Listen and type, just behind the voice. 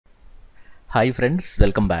Hi friends,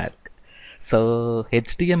 welcome back. So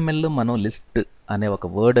HTML మనం list అనే ఒక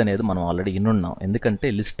వర్డ్ అనేది మనం ఆల్రెడీ ఇన్నున్నాం. ఎందుకంటే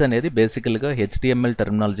లిస్ట్ అనేది బేసికల్గా హెచ్టిఎంఎల్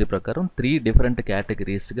టెర్మినాలజీ ప్రకారం 3 డిఫరెంట్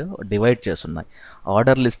కేటగిరీస్గా డివైడ్ చేస్తున్నాయి.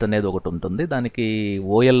 ఆర్డర్ లిస్ట్ అనేది ఒకటి ఉంటుంది, దానికి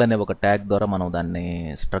ఓఎల్ అనే ఒక ట్యాగ్ ద్వారా మనం దాన్ని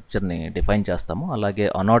స్ట్రక్చర్ని డిఫైన్ చేస్తాము. అలాగే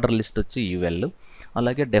అన్ఆర్డర్ లిస్ట్ వచ్చి యూఎల్,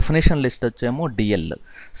 అలాగే డెఫినేషన్ లిస్ట్ వచ్చేమో డిఎల్.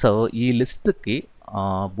 సో ఈ లిస్ట్కి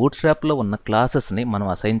బూట్స్ట్రాప్లో ఉన్న క్లాసెస్ని మనం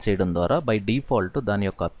అసైన్ చేయడం ద్వారా బై డిఫాల్ట్ దాని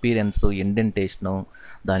యొక్క అపీరెన్స్, ఇండెంటేషను,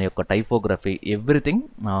 దాని యొక్క టైపోగ్రఫీ ఎవ్రీథింగ్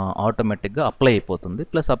ఆటోమేటిక్గా అప్లై అయిపోతుంది,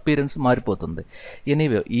 ప్లస్ అపీరెన్స్ మారిపోతుంది.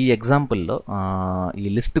 ఎనీవే ఈ ఎగ్జాంపుల్లో ఈ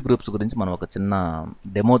లిస్ట్ గ్రూప్స్ గురించి మనం ఒక చిన్న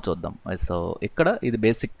డెమో చూద్దాం. సో ఇక్కడ ఇది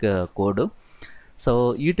బేసిక్ కోడ్. సో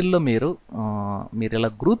వీటిల్లో మీరు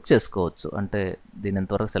ఇలా గ్రూప్ చేసుకోవచ్చు. అంటే దీని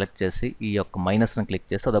ఇంతవరకు సెలెక్ట్ చేసి ఈ యొక్క మైనస్ని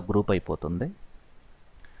క్లిక్ చేస్తే అదొక గ్రూప్ అయిపోతుంది.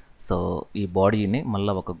 సో ఈ బాడీని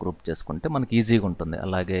మళ్ళీ ఒక గ్రూప్ చేసుకుంటే మనకి ఈజీగా ఉంటుంది.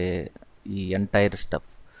 అలాగే ఈ ఎంటైర్ స్టఫ్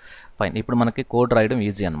ఫైన్. ఇప్పుడు మనకి కోడ్ రాయడం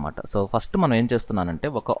ఈజీ అనమాట. సో ఫస్ట్ మనం ఏం చేస్తున్నానంటే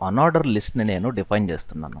ఒక అన్ఆర్డర్ లిస్ట్ని నేను డిఫైన్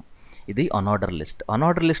చేస్తున్నాను. ఇది అన్ఆర్డర్ లిస్ట్.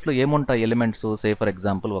 అన్ఆర్డర్ లిస్ట్లో ఏముంటాయి ఎలిమెంట్స్? సే ఫర్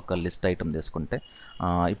ఎగ్జాంపుల్ ఒక లిస్ట్ ఐటమ్ తీసుకుంటే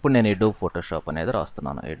ఇప్పుడు నేను ఎడోబ్ ఫోటోషాప్ అనేది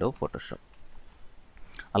రాస్తున్నాను. Adobe Photoshop.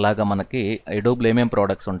 అలాగా మనకి ఎడోబ్లో ఏమేమి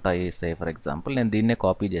ప్రోడక్ట్స్ ఉంటాయి? సే ఫర్ ఎగ్జాంపుల్ నేను దీన్నే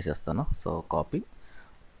కాపీ చేసేస్తాను. So copy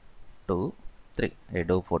 2 3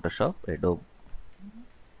 Adobe Photoshop, Adobe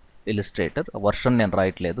Illustrator. Version నేను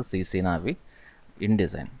రాయట్లేదు, సీసీనా అవి.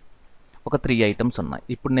 ఇన్డిజైన్. ఒక 3 ఐటమ్స్ ఉన్నాయి.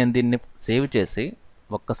 ఇప్పుడు నేను దీన్ని సేవ్ చేసి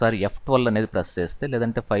ఒక్కసారి F12 అనేది ప్రెస్ చేస్తే,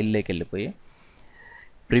 లేదంటే ఫైల్లోకి వెళ్ళిపోయి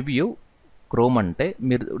ప్రివ్యూ క్రోమ్ అంటే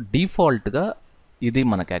మీరు డిఫాల్ట్గా ఇది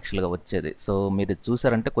మనకు యాక్చువల్గా వచ్చేది. సో మీరు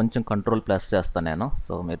చూసారంటే కొంచెం కంట్రోల్ ప్లస్ చేస్తాను నేను.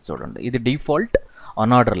 సో మీరు చూడండి, ఇది డిఫాల్ట్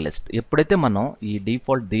అన్ఆర్డర్ లిస్ట్. ఎప్పుడైతే మనం ఈ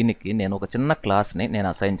డిఫాల్ట్ దీనికి నేను ఒక చిన్న క్లాస్ని నేను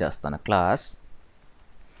అసైన్ చేస్తాను. క్లాస్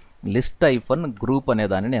లిస్ట్ ఐఫన్ గ్రూప్ అనే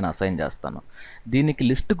దాన్ని నేను అసైన్ చేస్తాను. దీనికి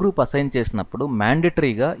లిస్ట్ గ్రూప్ అసైన్ చేసినప్పుడు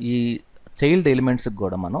మ్యాండేటరీగా ఈ చైల్డ్ ఎలిమెంట్స్కి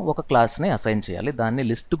కూడా మనం ఒక క్లాస్ని అసైన్ చేయాలి. దాన్ని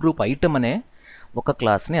లిస్ట్ గ్రూప్ ఐటమ్ అనే ఒక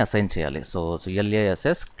క్లాస్ని అసైన్ చేయాలి. సో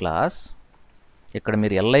ఎల్ఏఎస్ఎస్ క్లాస్, ఇక్కడ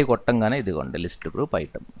మీరు ఎల్ఐ కొట్టంగానే ఇదిగోండి లిస్ట్ గ్రూప్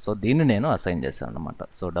ఐటమ్. సో దీన్ని నేను అసైన్ చేశాను అనమాట.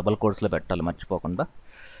 సో డబల్ కోడ్స్లో పెట్టాలి మర్చిపోకుండా.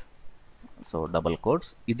 So double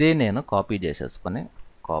codes. ఇదే నేను కాపీ చేసేసుకొని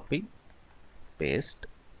కాపీ పేస్ట్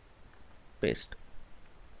పేస్ట్.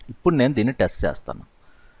 ఇప్పుడు నేను దీన్ని టెస్ట్ చేస్తాను.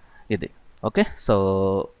 ఇది ఓకే. సో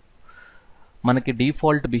మనకి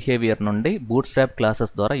డిఫాల్ట్ బిహేవియర్ నుండి బూట్స్ట్రాప్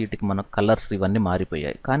క్లాసెస్ ద్వారా వీటికి మన కలర్స్ ఇవన్నీ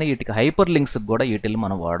మారిపోయాయి. కానీ వీటికి హైపర్ లింక్స్కి కూడా వీటిని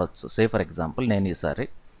మనం వాడవచ్చు. సే ఫర్ ఎగ్జాంపుల్ నేను ఈసారి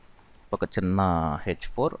ఒక చిన్న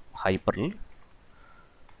H4 హైపర్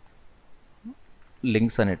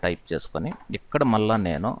లింక్స్ అని టైప్ చేసుకొని ఇక్కడ మళ్ళా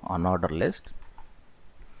నేను అన్ఆర్డర్ లిస్ట్,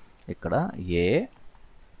 ఇక్కడ ఏ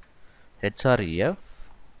హెచ్ఆర్ఈఎఫ్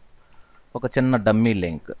ఒక చిన్న డమ్మీ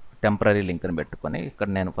లింక్, టెంపరీ లింక్ని పెట్టుకొని ఇక్కడ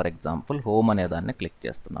నేను ఫర్ ఎగ్జాంపుల్ హోమ్ అనే దాన్ని క్లిక్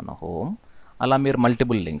చేస్తున్నాను. హోమ్. అలా మీరు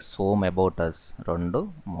మల్టిపుల్ లింక్స్, హోమ్, అబౌటస్ 2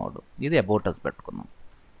 3. ఇది అబౌటస్ పెట్టుకున్నాం.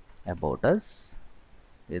 అబౌటస్,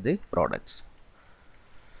 ఇది ప్రోడక్ట్స్.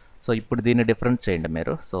 సో ఇప్పుడు దీన్ని డిఫరెంట్ చేయండి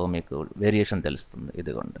మీరు. సో మీకు వేరియేషన్ తెలుస్తుంది.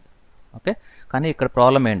 ఇదిగోండి ఓకే. కానీ ఇక్కడ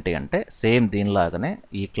ప్రాబ్లం ఏంటి అంటే సేమ్ దీనిలాగానే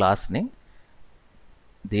ఈ క్లాస్ని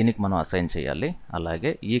దీనికి మనం అసైన్ చేయాలి.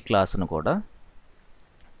 అలాగే ఈ క్లాస్ను కూడా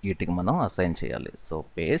వీటికి మనం అసైన్ చేయాలి. సో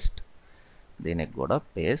పేస్ట్, దీనికి కూడా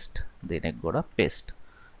పేస్ట్, దీనికి కూడా పేస్ట్.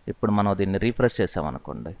 ఇప్పుడు మనం దీన్ని రీఫ్రెష్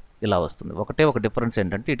చేసామనుకోండి ఇలా వస్తుంది. ఒకటే ఒక డిఫరెన్స్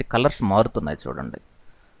ఏంటంటే ఇటు కలర్స్ మారుతున్నాయి చూడండి.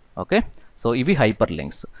 ఓకే. సో ఇవి హైపర్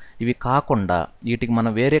లింక్స్. ఇవి కాకుండా వీటికి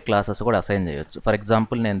మనం వేరే క్లాసెస్ కూడా అసైన్ చేయొచ్చు. ఫర్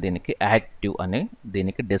ఎగ్జాంపుల్ నేను దీనికి యాక్టివ్ అని,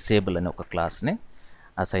 దీనికి డిసేబుల్ అని ఒక క్లాస్ని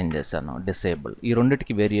అసైన్ చేశాను. డిసేబుల్. ఈ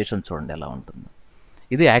రెండింటికి వేరియేషన్ చూడండి ఎలా ఉంటుంది.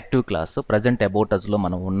 ఇది యాక్టివ్ క్లాస్. ప్రజెంట్ అబౌటస్లో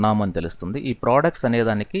మనం ఉన్నామని తెలుస్తుంది. ఈ ప్రోడక్ట్స్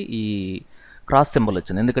అనేదానికి ఈ క్రాస్ సింబల్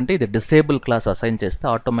వచ్చింది, ఎందుకంటే ఇది డిసేబుల్ క్లాస్ అసైన్ చేస్తే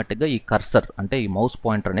ఆటోమేటిక్గా ఈ కర్సర్ అంటే ఈ మౌస్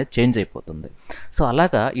పాయింటర్ అనేది చేంజ్ అయిపోతుంది. సో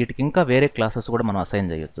అలాగా వీటికి ఇంకా వేరే క్లాసెస్ కూడా మనం అసైన్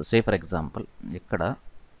చేయొచ్చు. సే ఫర్ ఎగ్జాంపుల్ ఇక్కడ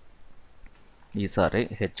ఈసారి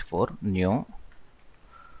H4 న్యూ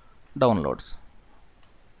డౌన్లోడ్స్.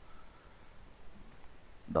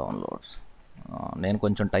 నేను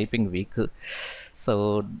కొంచెం typing week, so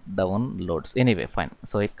downloads. Anyway fine.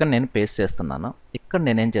 So ఇక్కడ నేను పేస్ట్ చేస్తున్నాను. ఇక్కడ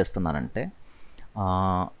నేనేం చేస్తున్నానంటే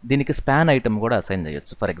దీనికి స్పాన్ ఐటమ్ కూడా అసైన్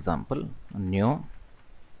చేయొచ్చు. For example new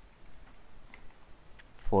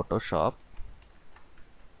Photoshop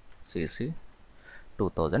CC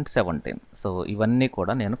 2017. So ఇవన్నీ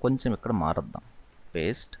కూడా నేను కొంచెం ఇక్కడ మారుద్దాం.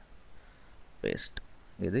 Paste paste.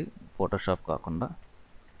 ఇది ఫోటోషాప్ కాకుండా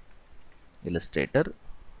ఇల్లుస్ట్రేటర్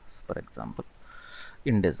ఫర్ ఎగ్జాంపుల్,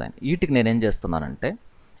 ఇన్డిజైన్. వీటికి నేనేం చేస్తున్నానంటే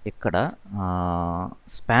ఇక్కడ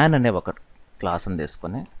స్పాన్ అనే ఒక క్లాస్ని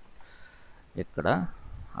తీసుకొని ఇక్కడ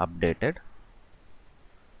అప్డేటెడ్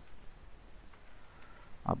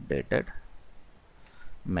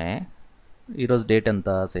మే ఈరోజు డేట్ ఎంత?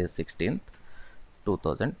 సే 16th.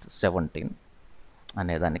 2017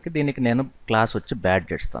 అనేదానికి దీనికి నేను క్లాస్ వచ్చి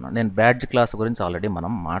బ్యాడ్జ్ ఇస్తాను. నేను బ్యాడ్జ్ క్లాస్ గురించి ఆల్రెడీ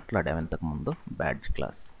మనం మాట్లాడాము ఇంతకుముందు. బ్యాడ్జ్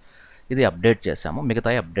క్లాస్ ఇది అప్డేట్ చేసాము,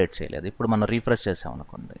 మిగతాయి అప్డేట్ చేయలేదు. ఇప్పుడు మనం రీఫ్రెష్ చేసాము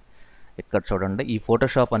అనుకోండి, ఇక్కడ చూడండి ఈ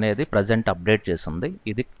ఫోటోషాప్ అనేది ప్రజెంట్ అప్డేట్ చేసింది,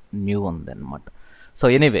 ఇది న్యూ ఉంది అనమాట. సో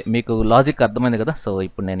ఎనీవే మీకు లాజిక్ అర్థమైంది కదా. సో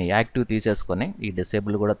ఇప్పుడు నేను యాక్టివ్ తీసేసుకొని ఈ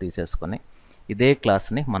డిసేబుల్ కూడా తీసేసుకొని ఇదే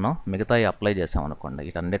క్లాస్ని మనం మిగతాయి అప్లై చేసాం అనుకోండి,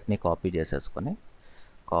 వీటన్నిటిని కాపీ చేసేసుకొని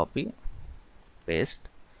కాపీ పేస్ట్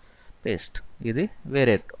ఇది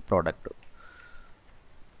వేరే ప్రోడక్ట్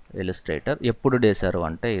ఇల్లుస్ట్రేటర్. ఎప్పుడు చేశారు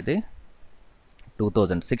అంటే ఇది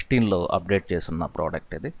 2016లో అప్డేట్ చేస్తున్న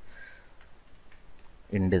ప్రోడక్ట్. ఇది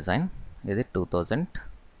InDesign, ఇది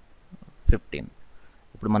 2015.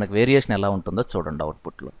 ఇప్పుడు మనకు వేరియేషన్ ఎలా ఉంటుందో చూడండి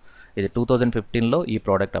అవుట్పుట్లో. ఇది 2015లో ఈ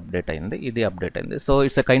ప్రోడక్ట్ అప్డేట్ అయింది, ఇది అప్డేట్ అయింది. So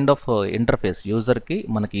it's a kind of interface. యూజర్కి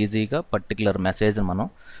మనకి ఈజీగా పర్టికులర్ మెసేజ్ మనం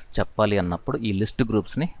చెప్పాలి అన్నప్పుడు ఈ లిస్ట్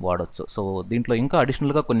గ్రూప్స్ని వాడచ్చు. సో దీంట్లో ఇంకా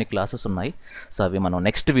అడిషనల్గా కొన్ని క్లాసెస్ ఉన్నాయి. సో అవి మనం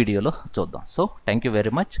నెక్స్ట్ వీడియోలో చూద్దాం. So thank you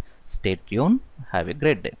very much. Stay tune. Have a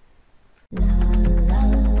great day.